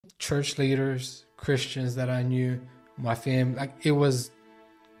church leaders, Christians that I knew, my family. Like, it was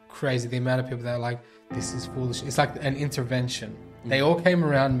crazy the amount of people that are like, this is foolish. It's like an intervention. They all came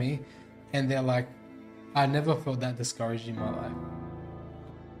around me and they're like, I never felt that discouraged in my life.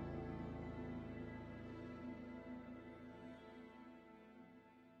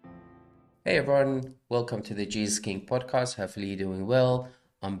 Hey everyone, welcome to the Jesus King podcast. Hopefully you're doing well.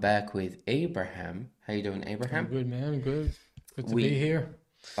 I'm back with Abraham. How you doing, I'm Abraham? good, man. Good. Good to be here.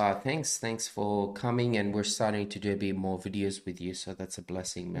 Thanks for coming, and we're starting to do a bit more videos with you, so that's a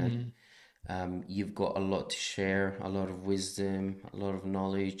blessing, man. You've got a lot to share, a lot of wisdom, a lot of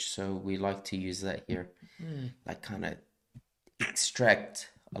knowledge, so we like to use that here, like kind of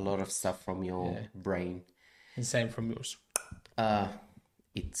extract a lot of stuff from your brain. And same from yours.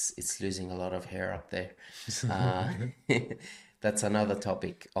 It's losing a lot of hair up there. That's another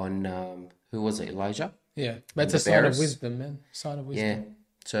topic on who was it, Elijah? Yeah, but it's The a sign of bears. wisdom, man. Sign of wisdom. Yeah.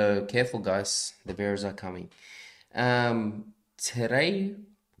 So careful, guys. The bears are coming. Today,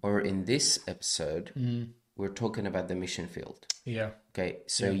 or in this episode, we're talking about the mission field. Yeah. Okay,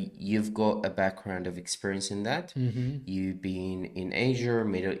 so you've got a background of experience in that. You've been in Asia,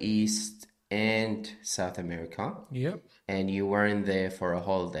 Middle East, and South America. Yep. And you weren't there for a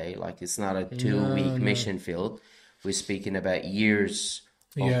holiday. Like, it's not a 2-week mission field. We're speaking about years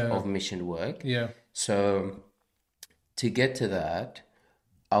of mission work. Yeah. So to get to that,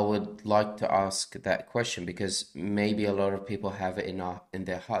 I would like to ask that question, because maybe a lot of people have it in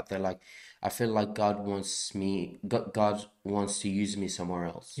their heart. They're like, I feel like God wants to use me somewhere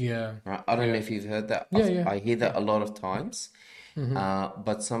else. Yeah. Right? I don't know if you've heard that. I hear that a lot of times.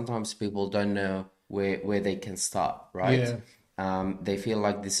 But sometimes people don't know where they can start, right? They feel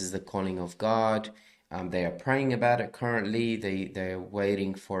like this is the calling of God. They are praying about it currently. They're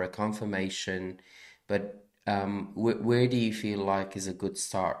waiting for a confirmation. But where do you feel like is a good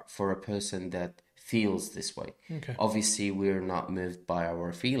start for a person that feels this way? Okay. Obviously, we're not moved by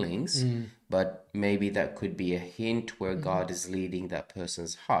our feelings, but maybe that could be a hint where God is leading that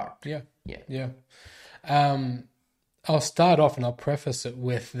person's heart. Yeah. I'll start off and I'll preface it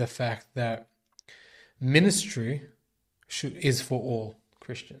with the fact that ministry is for all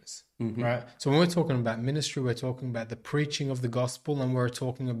Christians, right? So when we're talking about ministry, we're talking about the preaching of the gospel, and we're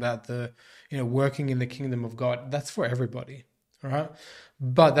talking about the, working in the kingdom of God. That's for everybody, right?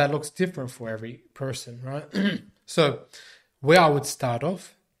 But that looks different for every person, right? So where I would start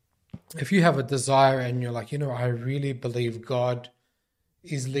off, if you have a desire and you're like, I really believe God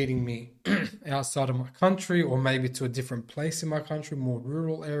is leading me outside of my country, or maybe to a different place in my country, more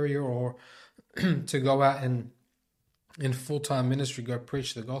rural area, or to go out and in full-time ministry, go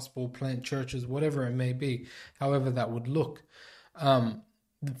preach the gospel, plant churches, whatever it may be, however that would look.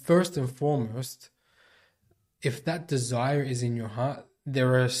 First and foremost, if that desire is in your heart,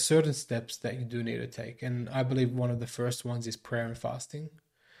 there are certain steps that you do need to take. And I believe one of the first ones is prayer and fasting.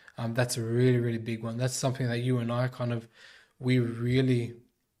 That's a really, really big one. That's something that you and I we really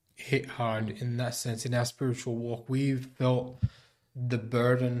hit hard in that sense. In our spiritual walk, we felt the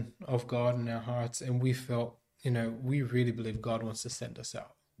burden of God in our hearts, and we felt, we really believe God wants to send us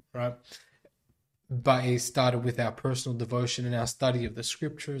out, right? But it started with our personal devotion and our study of the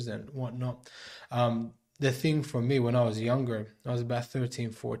scriptures and whatnot. The thing for me, when I was younger, I was about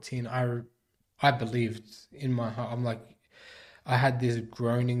 13, 14, I believed in my heart. I'm like, I had this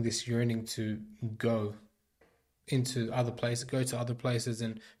groaning, this yearning to go into other places, go to other places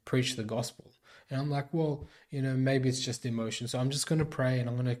and preach the gospel. And I'm like, well, maybe it's just emotion. So I'm just going to pray, and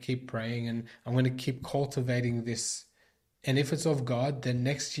I'm going to keep praying, and I'm going to keep cultivating this. And if it's of God, then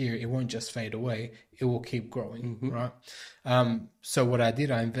next year it won't just fade away. It will keep growing, right? So what I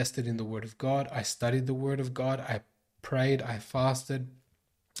did, I invested in the Word of God. I studied the Word of God. I prayed, I fasted.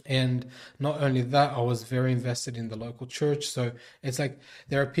 And not only that, I was very invested in the local church. So it's like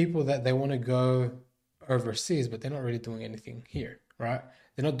there are people that they want to go overseas, but they're not really doing anything here, right?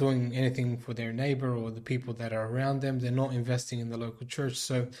 They're not doing anything for their neighbor or the people that are around them. They're not investing in the local church.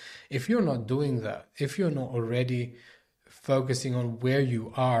 So if you're not doing that, if you're not already focusing on where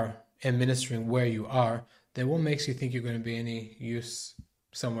you are and ministering where you are, then what makes you think you're going to be any use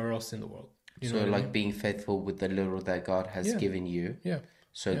somewhere else in the world? So like being faithful with the little that God has given you.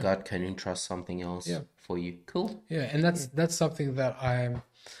 So God can entrust something else for you. Cool. Yeah, and that's something that I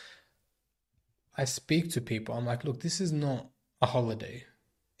speak to people. I'm like, look, this is not a holiday.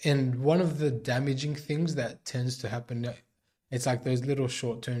 And one of the damaging things that tends to happen, it's like those little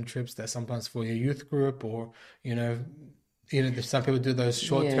short-term trips that sometimes for your youth group, or some people do those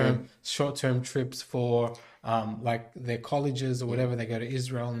short-term trips for like their colleges or whatever. They go to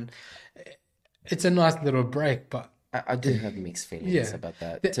Israel, and it's a nice little break, but I do have mixed feelings about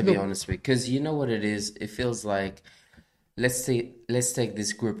that, to be honest with you, because you know what it is. It feels like let's take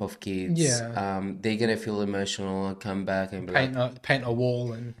this group of kids. Yeah. They're gonna feel emotional and come back and be paint a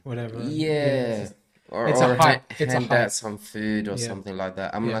wall and whatever. yeah. It's a hype. Hand out some food or something like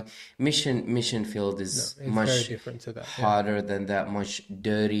that. I'm Yeah. like, mission field is It's much very different to that. harder than that, much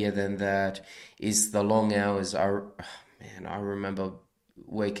dirtier than that. Is the long hours. I remember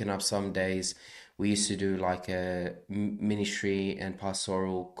waking up some days. We used to do like a ministry and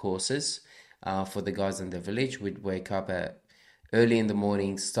pastoral courses for the guys in the village. We'd wake up at early in the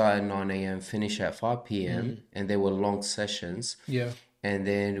morning, start at 9 a.m., finish at 5 p.m., and they were long sessions. Yeah. And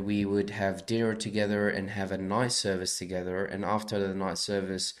then we would have dinner together and have a night service together. And after the night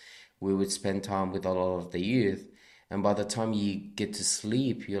service, we would spend time with a lot of the youth. And by the time you get to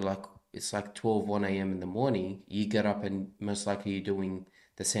sleep, it's like 12, 1 a.m. in the morning. You get up and most likely you're doing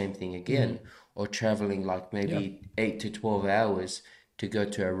the same thing again, or traveling like maybe 8 to 12 hours to go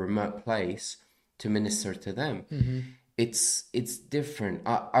to a remote place to minister to them. It's different.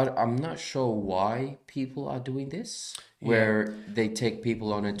 I'm not sure why people are doing this, where they take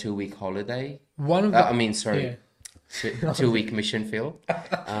people on a 2-week holiday. 2-week mission field.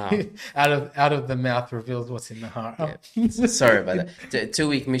 Out of the mouth reveals what's in the heart. Yeah. Sorry about that.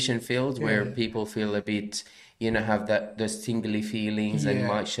 2-week mission field where people feel a bit, have those tingly feelings and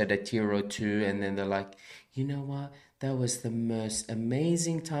might shed a tear or two, and then they're like, you know what? That was the most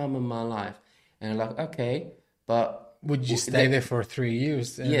amazing time of my life. And they're like, okay, but would you stay there for 3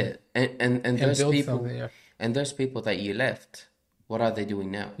 years? And those people, and those people that you left, what are they doing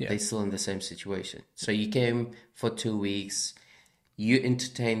now? Yeah. They're still in the same situation. So you came for 2 weeks, you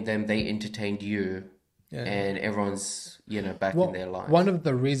entertained them, they entertained you, and everyone's back in their lives. One of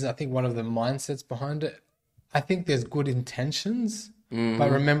the reasons, I think, one of the mindsets behind it, I think there's good intentions,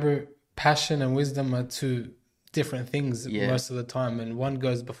 but remember, passion and wisdom are two different things most of the time, and one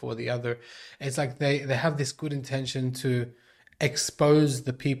goes before the other. It's like they have this good intention to expose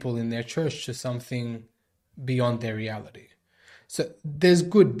the people in their church to something beyond their reality. So there's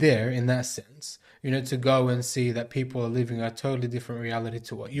good there in that sense, to go and see that people are living a totally different reality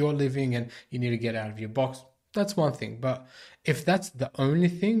to what you're living, and you need to get out of your box. That's one thing. But if that's the only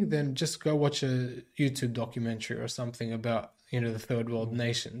thing, then just go watch a YouTube documentary or something about, the third world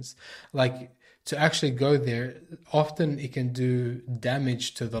nations. Like, to actually go there, often it can do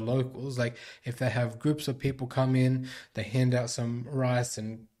damage to the locals. Like, if they have groups of people come in, they hand out some rice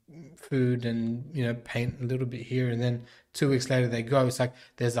and food and, paint a little bit here, and then 2 weeks later they go. It's like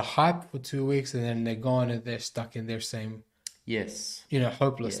there's a hype for 2 weeks, and then they're gone and they're stuck in their same,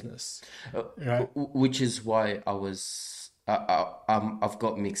 hopelessness. Right? Which is why I've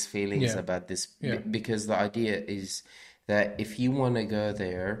got mixed feelings about this, because the idea is that if you want to go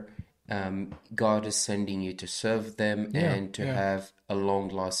there, God is sending you to serve them and to have a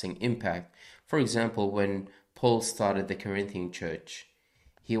long-lasting impact. For example, when Paul started the Corinthian church,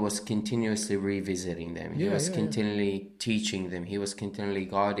 he was continuously revisiting them. He was continually teaching them. He was continually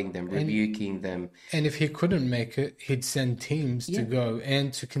guiding them, rebuking them. And if he couldn't make it, he'd send teams to go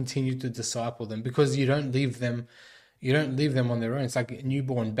and to continue to disciple them, because you don't leave them on their own. It's like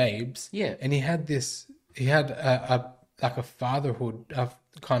newborn babes. Yeah. And he had a fatherhood of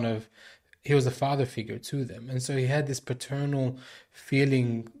he was a father figure to them. And so he had this paternal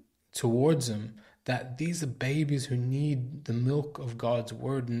feeling towards them, that these are babies who need the milk of God's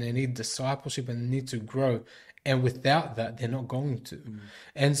word, and they need discipleship and they need to grow. And without that, they're not going to.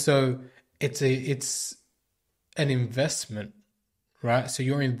 And so it's an investment, right? So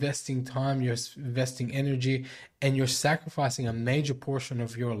you're investing time, you're investing energy, and you're sacrificing a major portion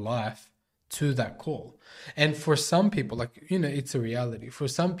of your life to that call. And for some people, it's a reality. For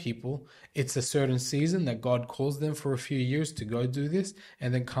some people, it's a certain season that God calls them for a few years to go do this,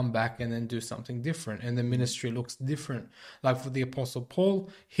 and then come back and then do something different. And the ministry looks different. Like for the Apostle Paul,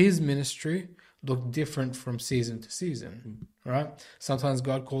 his ministry looked different from season to season, right? Sometimes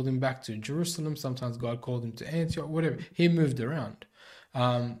God called him back to Jerusalem. Sometimes God called him to Antioch, whatever. He moved around.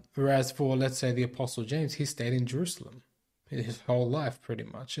 Whereas for, let's say, the Apostle James, he stayed in Jerusalem his whole life pretty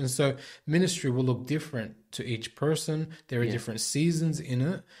much. And so ministry will look different to each person. There are different seasons in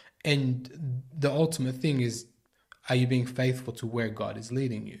it. And the ultimate thing is, are you being faithful to where God is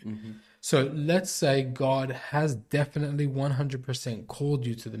leading you? So let's say God has definitely 100% called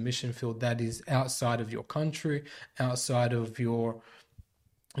you to the mission field that is outside of your country, outside of your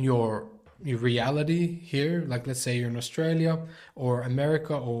reality here. Like, let's say you're in Australia or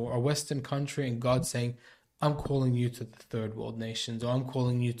America or a Western country, and God's saying, I'm calling you to the third world nations, or I'm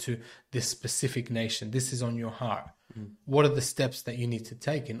calling you to this specific nation. This is on your heart. What are the steps that you need to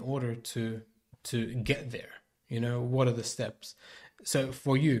take in order to get there? What are the steps? So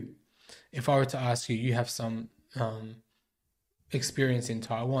for you, if I were to ask you, you have some experience in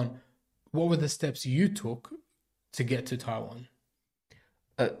Taiwan, what were the steps you took to get to Taiwan?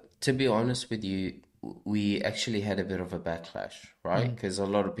 To be honest with you, we actually had a bit of a backlash, right? Because a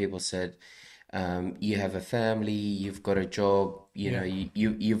lot of people said, you have a family, you've got a job,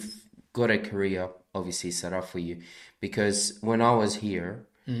 you've got a career obviously set up for you. Because when I was here,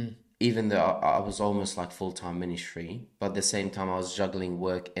 even though I was almost like full-time ministry, but at the same time I was juggling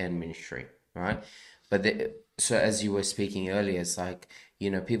work and ministry, right? So as you were speaking earlier, it's like,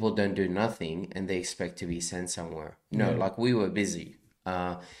 people don't do nothing and they expect to be sent somewhere. No, like we were busy.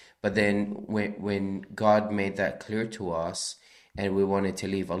 But then when God made that clear to us and we wanted to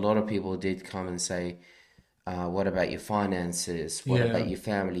leave, a lot of people did come and say, what about your finances? What about your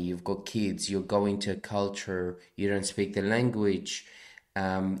family? You've got kids, you're going to a culture, you don't speak the language,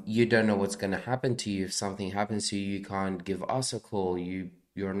 you don't know what's going to happen to you. If something happens to you, you can't give us a call.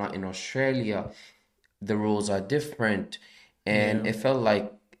 You're not in Australia. The rules are different. And it felt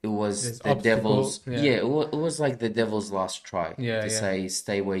like it was the devil's, it was like the devil's last try to say,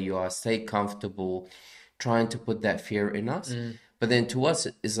 stay where you are, stay comfortable, trying to put that fear in us. But then to us,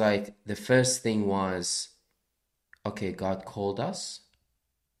 it's like the first thing was, okay, God called us.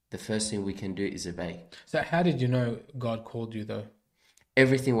 The first thing we can do is obey. So how did you know God called you though?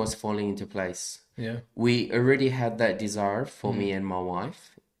 Everything was falling into place. Yeah. We already had that desire for me and my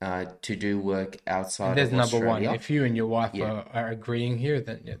wife to do work outside of Australia. Number one. If you and your wife are agreeing here,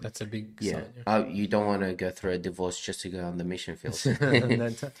 then that's a big sign. You don't want to go through a divorce just to go on the mission field.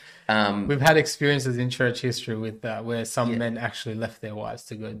 We've had experiences in church history with that, where some men actually left their wives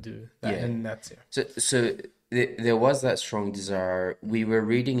to go do that, and that's it. So there was that strong desire. We were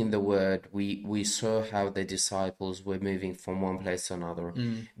reading in the Word. We saw how the disciples were moving from one place to another,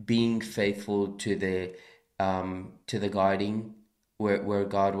 being faithful to the guiding where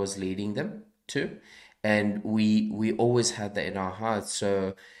God was leading them to, and we always had that in our hearts.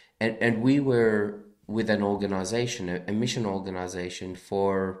 So, and we were with an organization, a mission organization,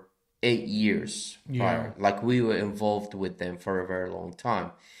 for 8 years prior. Like we were involved with them for a very long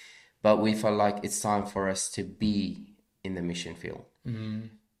time. But we felt like it's time for us to be in the mission field.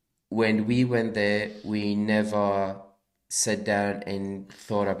 When we went there, we never sat down and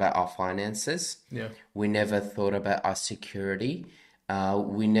thought about our finances. We never thought about our security.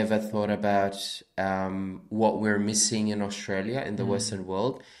 We never thought about what we're missing in Australia, in the Western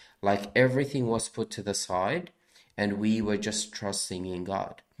world. Like everything was put to the side and we were just trusting in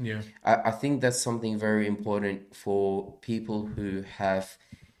God. I think that's something very important for people who have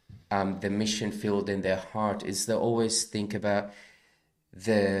the mission field in their heart, is they always think about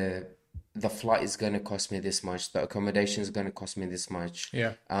the flight is going to cost me this much, the accommodation is going to cost me this much,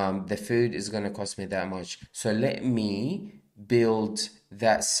 the food is going to cost me that much. So let me build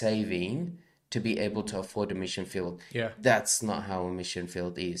that saving to be able to afford a mission field. That's not how a mission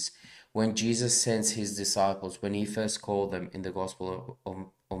field is. When Jesus sends his disciples, when he first called them in the Gospel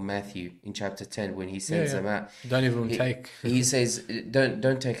of Matthew in chapter 10, when he sends them out, don't even take. He says,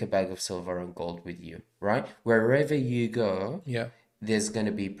 don't take a bag of silver and gold with you, right? Wherever you go, there's going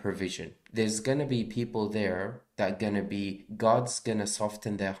to be provision. There's going to be people there that God's going to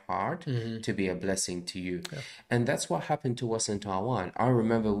soften their heart to be a blessing to you. And that's what happened to us in Taiwan. I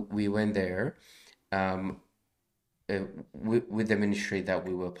remember we went there with the ministry that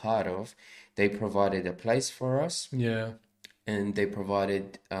we were part of. They provided a place for us. And they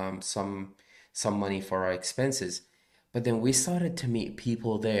provided some money for our expenses. But then we started to meet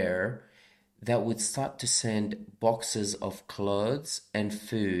people there that would start to send boxes of clothes and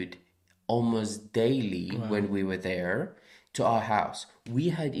food almost daily when we were there to our house. We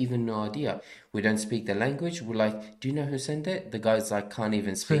had even no idea. We don't speak the language. We're like, do you know who sent it? The guy's like, can't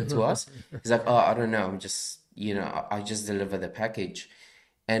even speak to us. He's like, oh, I don't know. I'm just, I just deliver the package.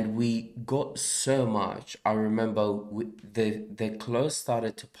 And we got so much. I remember the clothes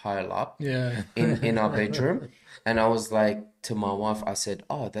started to pile up in our bedroom. And I was like, to my wife, I said,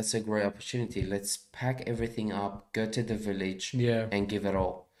 oh, that's a great opportunity. Let's pack everything up, go to the village and give it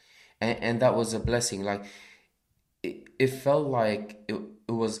all. And that was a blessing. Like, it felt like it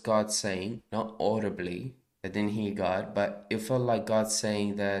was God saying, not audibly, I didn't hear God, but it felt like God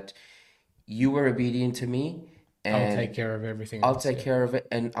saying that you were obedient to me. And I'll take care of everything. I'll take care of it,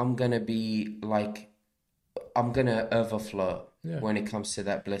 and I'm gonna be like, I'm gonna overflow when it comes to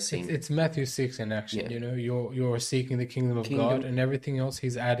that blessing. It's Matthew 6 in action. You're seeking the kingdom of God, and everything else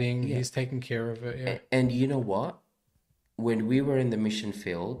He's adding. He's taking care of it. And you know what? When we were in the mission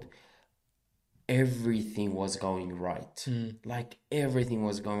field, everything was going right. Like everything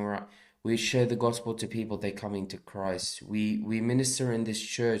was going right. We share the gospel to people, they come into Christ. We minister in this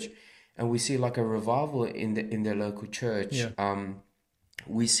church, and we see like a revival in the local church.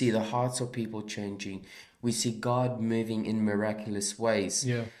 We see the hearts of people changing. We see God moving in miraculous ways.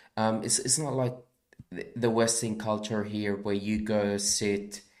 It's not like the Western culture here where you go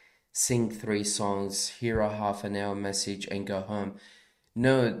sit, sing 3 songs, hear a half an hour message and go home.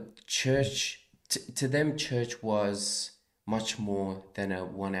 No, church, to them, church was much more than a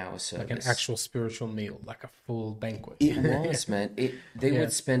 1 hour service. Like an actual spiritual meal, like a full banquet. It was, man. They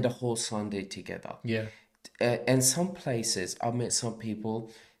would spend a whole Sunday together. And some places, I've met some people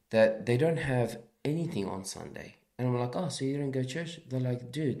that they don't have anything on Sunday. And I'm like, oh, so you don't go to church? They're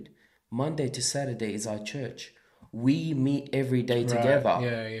like, dude, Monday to Saturday is our church. We meet every day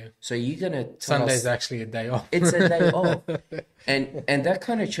together. So you're gonna tell Sunday's actually a day off. It's a day off. And that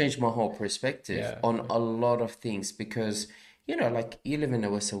kind of changed my whole perspective on a lot of things, because, you know, like you live in the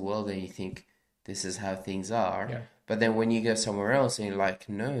Western world and you think this is how things are. But then when you go somewhere else and you're like,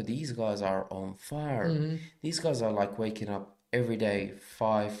 no, these guys are on fire. These guys are like waking up every day,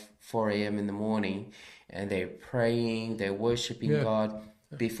 4 a.m. in the morning, and they're praying, they're worshiping God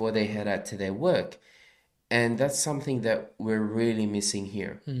before they head out to their work. And that's something that we're really missing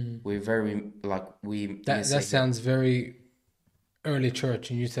here. We're very, like, that sounds very early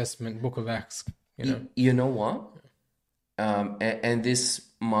church, New Testament, Book of Acts, you know. You know what? And this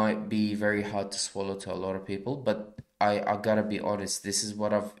might be very hard to swallow to a lot of people, but I gotta be honest. This is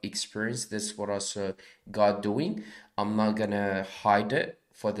what I've experienced. This is what I saw God doing. I'm not gonna hide it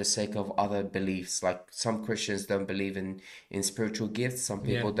for the sake of other beliefs. Like, some Christians don't believe in spiritual gifts. Some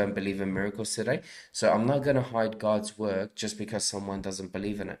people don't believe in miracles today. So I'm not gonna hide God's work just because someone doesn't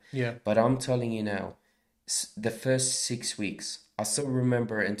believe in it. But I'm telling you now, the first 6 weeks, I still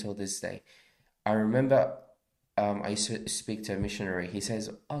remember it until this day. I remember I used to speak to a missionary. He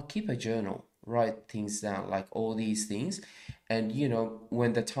says, "Oh, keep a journal, write things down, like all these things. And, you know,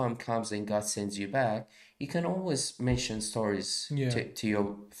 when the time comes and God sends you back, you can always mention stories to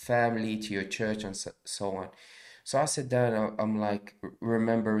your family, to your church, and so on." So I sat down, I'm like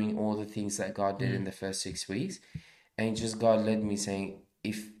remembering all the things that God did in the first 6 weeks. And just God led me saying,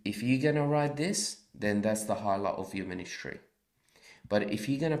 if you're going to write this, then that's the highlight of your ministry. But if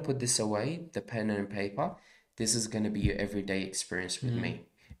you're going to put this away, the pen and paper, this is going to be your everyday experience with me.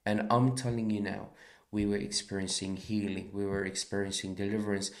 And I'm telling you now, we were experiencing healing. We were experiencing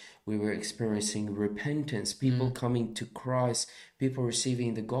deliverance. We were experiencing repentance. People coming to Christ. People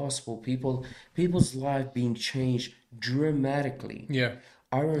receiving the gospel. People's life being changed dramatically.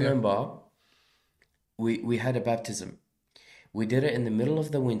 I remember we had a baptism. We did it in the middle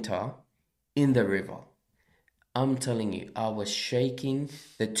of the winter in the river. I'm telling you, I was shaking.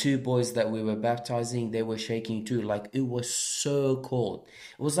 The 2 boys that we were baptizing, they were shaking too. Like, it was so cold.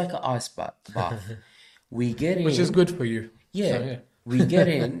 It was like an ice bath. We get in. Which is good for you. We get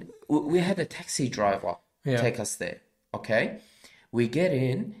in. We had a taxi driver take us there. Okay? We get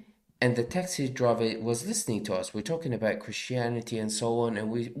in, and the taxi driver was listening to us. We're talking about Christianity and so on, and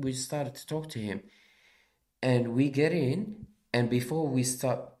we started to talk to him. And we get in, and before we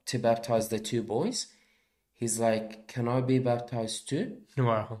start to baptize the 2 boys, he's like, "Can I be baptized too?"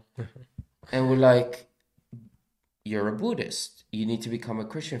 Wow. And we're like, "You're a Buddhist. You need to become a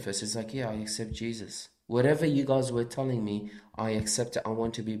Christian first." He's like, "Yeah, I accept Jesus. Whatever you guys were telling me, I accept it. I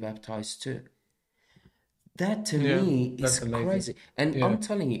want to be baptized too." That to me is crazy. And I'm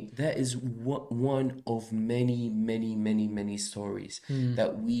telling you, that is one of many, many, many, many stories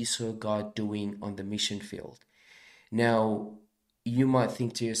that we saw God doing on the mission field. Now, you might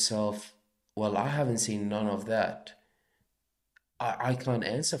think to yourself, well, I haven't seen none of that. I can't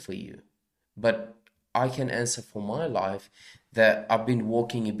answer for you. But I can answer for my life that I've been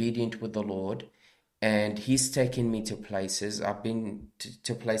walking obedient with the Lord, and He's taken me to places. I've been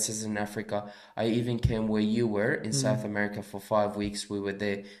to places in Africa. I even came where you were in South America for 5 weeks. We were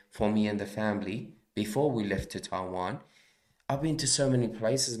there for me and the family before we left to Taiwan. I've been to so many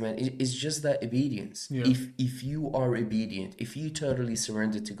places, man. It's just that obedience. If you are obedient, if you totally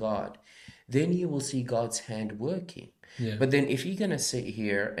surrender to God, then you will see God's hand working. But then if you're going to sit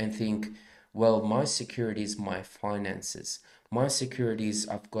here and think, well, my security is my finances. My security is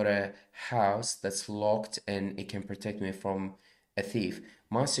I've got a house that's locked and it can protect me from a thief.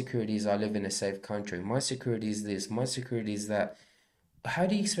 My security is I live in a safe country. My security is this. My security is that. How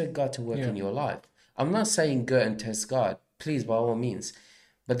do you expect God to work in your life? I'm not saying go and test God. Please, by all means.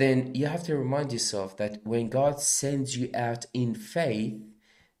 But then you have to remind yourself that when God sends you out in faith,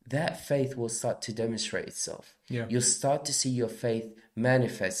 that faith will start to demonstrate itself. You'll start to see your faith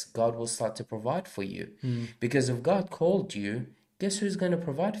manifest. God will start to provide for you. Because if God called you, guess who's going to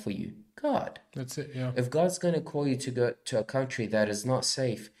provide for you? God. That's it, yeah. If God's going to call you to go to a country that is not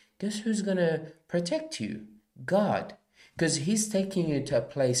safe, guess who's going to protect you? God. Because he's taking you to a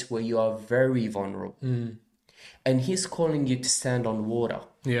place where you are very vulnerable. And he's calling you to stand on water.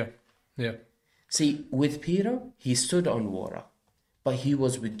 Yeah, yeah. See, with Peter, he stood on water, but he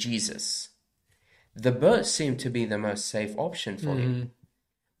was with Jesus. The boat seemed to be the most safe option for him.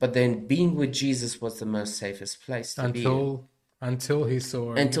 But then being with Jesus was the most safest place to be in. Until he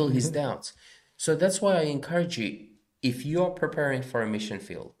saw it. Until his doubts. So that's why I encourage you, if you are preparing for a mission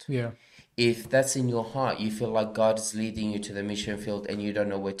field, if that's in your heart, you feel like God is leading you to the mission field and you don't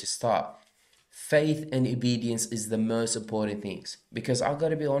know where to start, faith and obedience is the most important things. Because I've got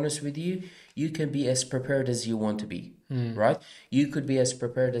to be honest with you, you can be as prepared as you want to be, right? You could be as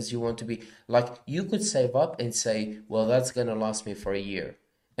prepared as you want to be. Like, you could save up and say, well, that's going to last me for a year.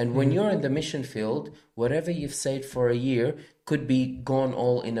 And when you're in the mission field, whatever you've saved for a year could be gone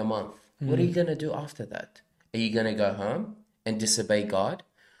all in a month. What are you going to do after that? Are you going to go home and disobey God?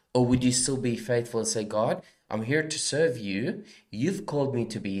 Or would you still be faithful and say, God, I'm here to serve you. You've called me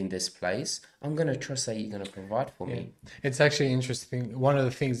to be in this place. I'm going to trust that you're going to provide for me. It's actually interesting. One of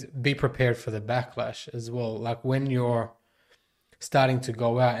the things, be prepared for the backlash as well. Like when you're starting to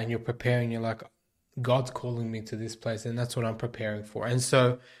go out and you're preparing, you're like, God's calling me to this place and that's what I'm preparing for. And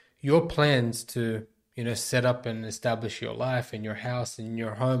so your plans to, set up and establish your life and your house and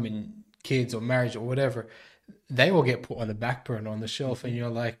your home and kids or marriage or whatever, they will get put on the back burner, on the shelf. And you're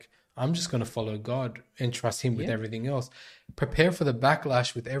like, I'm just going to follow God and trust him with everything else. Prepare for the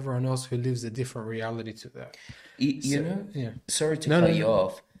backlash with everyone else who lives a different reality to that. Sorry to cut you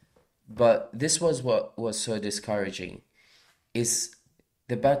off, but this was what was so discouraging, is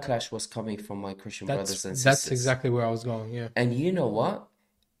the backlash was coming from my Christian brothers and sisters. That's exactly where I was going, yeah. And you know what?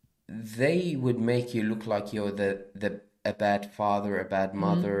 They would make you look like you're a bad father, a bad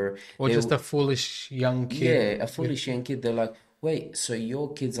mother. Or just a foolish young kid. Yeah, a foolish young kid. They're like, wait, so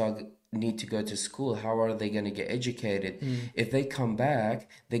your kids need to go to school. How are they going to get educated? If they come back,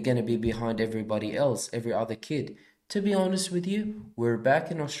 they're going to be behind everybody else, every other kid. To be honest with you, we're back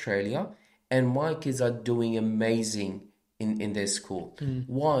in Australia and my kids are doing amazing in their school.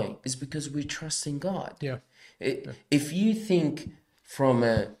 Why? It's because we trust in God. Yeah. If you think from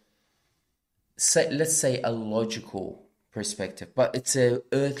let's say a logical perspective, but it's a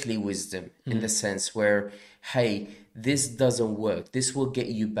earthly wisdom in the sense where, hey, this doesn't work. This will get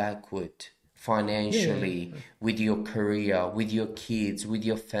you backward financially, with your career, with your kids, with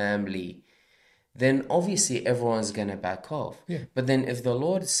your family. Then obviously everyone's going to back off. Yeah. But then if the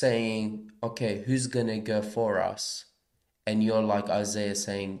Lord is saying, okay, who's going to go for us? And you're like Isaiah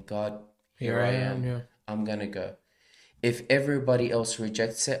saying, God, here I am. Yeah. I'm going to go. If everybody else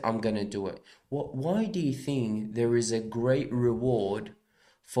rejects it, I'm going to do it. Why do you think there is a great reward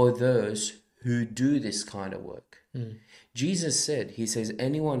for those who do this kind of work? Jesus said, he says,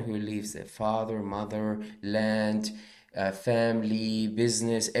 anyone who leaves their father, mother, land, family,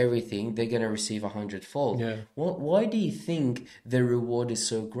 business, everything, they're going to receive 100-fold. Yeah. Why do you think the reward is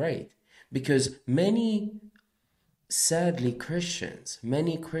so great? Because many Christians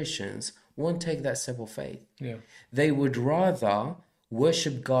won't take that step of faith. Yeah. They would rather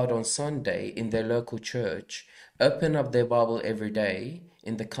worship God on Sunday in their local church, open up their Bible every day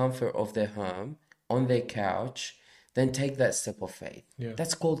in the comfort of their home, on their couch, than take that step of faith. Yeah.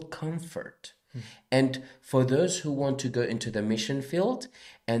 That's called comfort. And for those who want to go into the mission field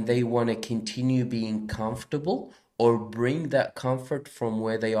and they want to continue being comfortable or bring that comfort from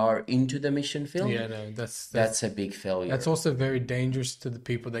where they are into the mission field, that's a big failure. That's also very dangerous to the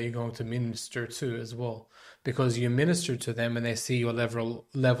people that you're going to minister to as well, because you minister to them and they see your level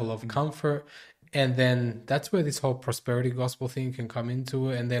of comfort, and then that's where this whole prosperity gospel thing can come into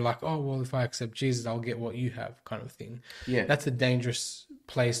it, and they're like, oh, well, if I accept Jesus, I'll get what you have, kind of thing. Yeah. That's a dangerous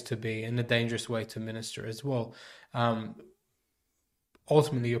place to be and a dangerous way to minister as well.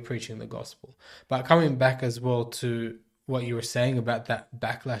 Ultimately, you're preaching the gospel. But coming back as well to what you were saying about that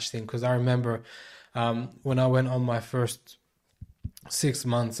backlash thing, because I remember when I went on my first 6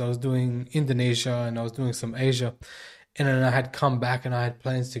 months, I was doing Indonesia and I was doing some Asia, and then I had come back and I had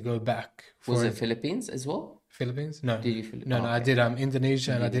plans to go back. Was it Philippines as well? Philippines? No. Did you? No, I did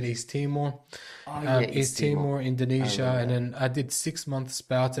Indonesia and I did East Timor. East Timor, Indonesia, and then I did 6 months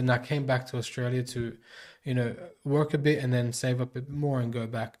spout, and I came back to Australia to, work a bit and then save up a bit more and go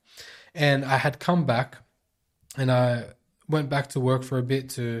back. And I had come back and I went back to work for a bit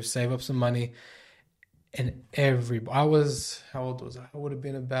to save up some money. And how old was I? I would have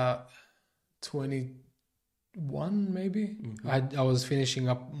been about 21 maybe. I was finishing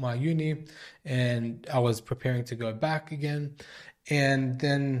up my uni and I was preparing to go back again. And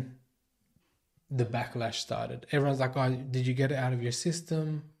then the backlash started. Everyone's like, "Oh, did you get it out of your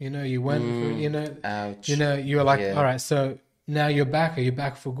system? You went for, ouch. you're like, all right, so now you're back. Are you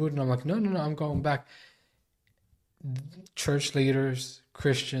back for good?" And I'm like, no, I'm going back. Church leaders,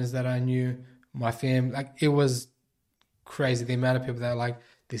 Christians that I knew, my family, like, it was crazy. The amount of people that are like,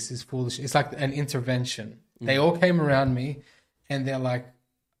 this is foolish. It's like an intervention. They all came around me and they're like,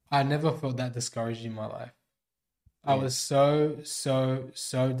 I never felt that discouraged in my life. I was so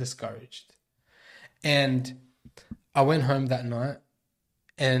discouraged. And I went home that night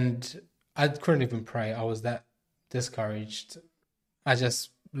and I couldn't even pray. I was that discouraged. I just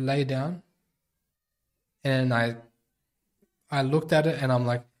lay down and I looked at it and I'm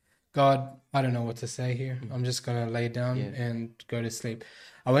like, God, I don't know what to say here. I'm just going to lay down and go to sleep.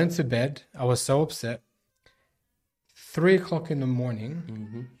 I went to bed. I was so upset. 3:00 in the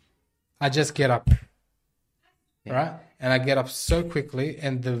morning, I just get up, right? And I get up so quickly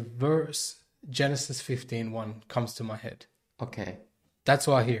and the verse Genesis 15:1 comes to my head. Okay. That's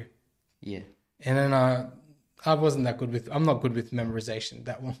all I hear. Yeah. And then I wasn't that good I'm not good with memorization,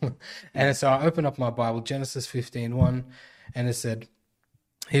 that one. And so I opened up my Bible, Genesis 15:1, and it said,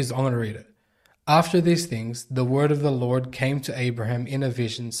 I'm going to read it. After these things, the word of the Lord came to Abraham in a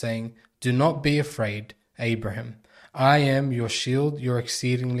vision, saying, do not be afraid, Abraham. I am your shield, your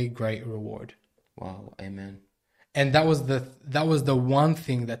exceedingly great reward. Wow. Amen. And that was the one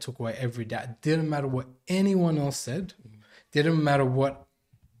thing that took away every doubt. It didn't matter what anyone else said. Didn't matter what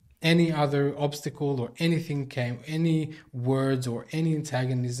any other obstacle or anything came, any words or any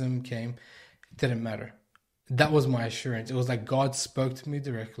antagonism came. It didn't matter. That was my assurance. It was like God spoke to me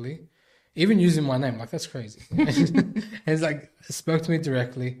directly, even using my name. Like, that's crazy. And it's like, spoke to me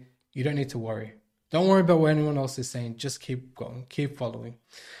directly. You don't need to worry. Don't worry about what anyone else is saying. Just keep going, keep following.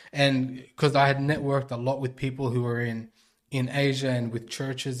 And because I had networked a lot with people who were in Asia and with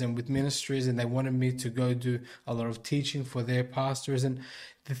churches and with ministries, and they wanted me to go do a lot of teaching for their pastors. And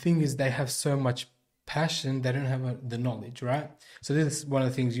the thing is, they have so much passion, they don't have the knowledge, right? So this is one of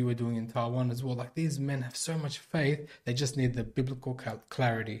the things you were doing in Taiwan as well. Like, these men have so much faith, they just need the biblical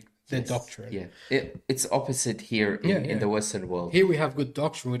clarity, their doctrine. Yeah, it's opposite here in the Western world. Here we have good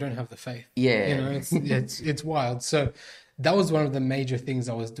doctrine, we don't have the faith. Yeah, it's wild. So that was one of the major things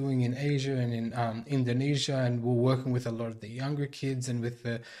I was doing in Asia and in Indonesia, and we're working with a lot of the younger kids and with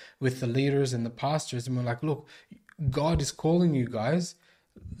the leaders and the pastors, and we're like, look, God is calling you guys.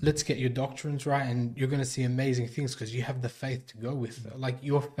 Let's get your doctrines right, and you're going to see amazing things because you have the faith to go with it. Like,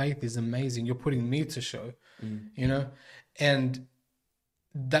 your faith is amazing. You're putting me to show, And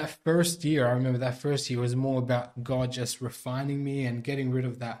that first year, I remember that first year was more about God just refining me and getting rid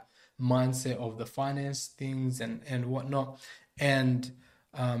of that mindset of the finance things and whatnot. And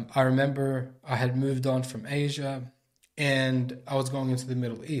I remember I had moved on from Asia and I was going into the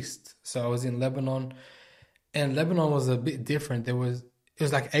Middle East. So I was in Lebanon, and Lebanon was a bit different. It was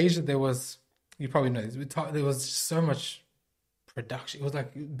like Asia. You probably know this. There was so much production. It was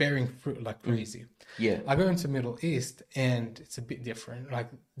like bearing fruit like crazy. Yeah. I go into Middle East and it's a bit different. Like,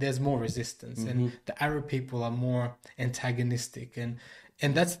 there's more resistance, and the Arab people are more antagonistic, and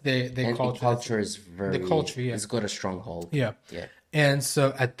that's their culture. The culture is the culture. Yeah, it's got a stronghold. Yeah. Yeah. And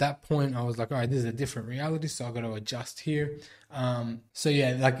so at that point, I was like, all right, this is a different reality, so I got to adjust here. So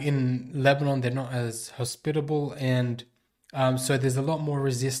yeah, like in Lebanon, they're not as hospitable, and so there's a lot more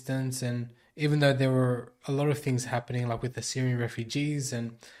resistance. And even though there were a lot of things happening, like with the Syrian refugees,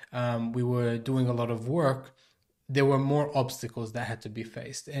 and we were doing a lot of work, there were more obstacles that had to be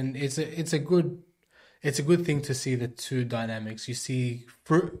faced. And it's a good thing to see the two dynamics. You see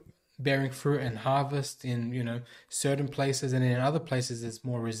fruit bearing fruit and harvest in certain places, and in other places there's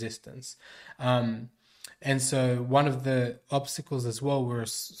more resistance. And so one of the obstacles as well were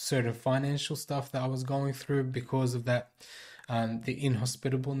certain financial stuff that I was going through because of that, the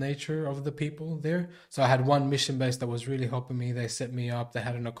inhospitable nature of the people there. So I had one mission base that was really helping me. They set me up, they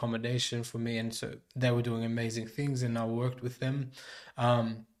had an accommodation for me, and so they were doing amazing things, and I worked with them.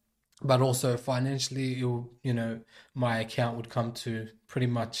 But also financially, my account would come to pretty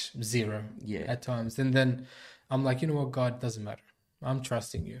much zero at times. And then I'm like, you know what, God, doesn't matter. I'm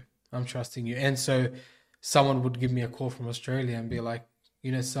trusting you. And so someone would give me a call from Australia and be like,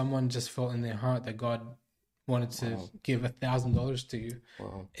 someone just felt in their heart that God wanted to give $1,000 to you.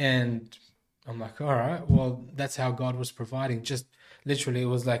 Wow. And I'm like, all right, well, that's how God was providing. Just literally, it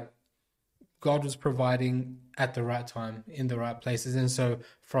was like God was providing at the right time in the right places. And so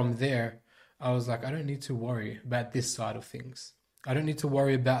from there, I was like, I don't need to worry about this side of things. I don't need to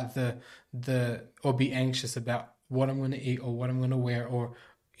worry about or be anxious about what I'm going to eat or what I'm going to wear, or,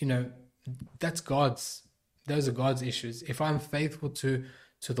 those are God's issues. If I'm faithful to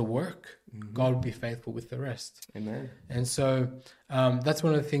to the work, God will be faithful with the rest. Amen. And so that's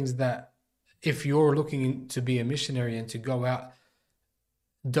one of the things that if you're looking to be a missionary and to go out,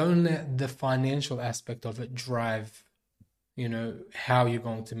 don't let the financial aspect of it drive, how you're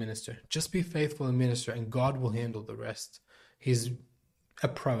going to minister. Just be faithful and minister, and God will handle the rest. He's a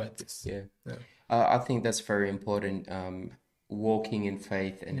pro at this. Yeah. I think that's very important. Walking in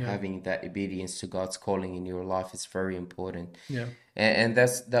faith and having that obedience to God's calling in your life is very important. Yeah. And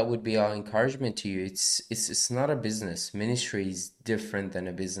that would be our encouragement to you. It's not a business. Ministry is different than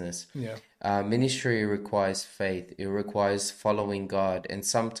a business. Yeah. Ministry requires faith. It requires following God. And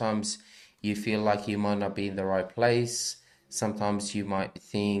sometimes you feel like you might not be in the right place. Sometimes you might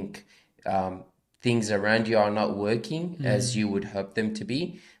think things around you are not working as you would hope them to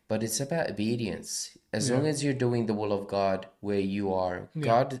be. But it's about obedience. As long as you're doing the will of God where you are,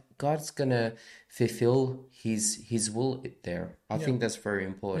 God's gonna fulfill His will there. I think that's very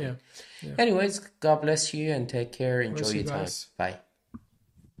important. Yeah. Anyways, God bless you and take care. Enjoy your time. Guys. Bye.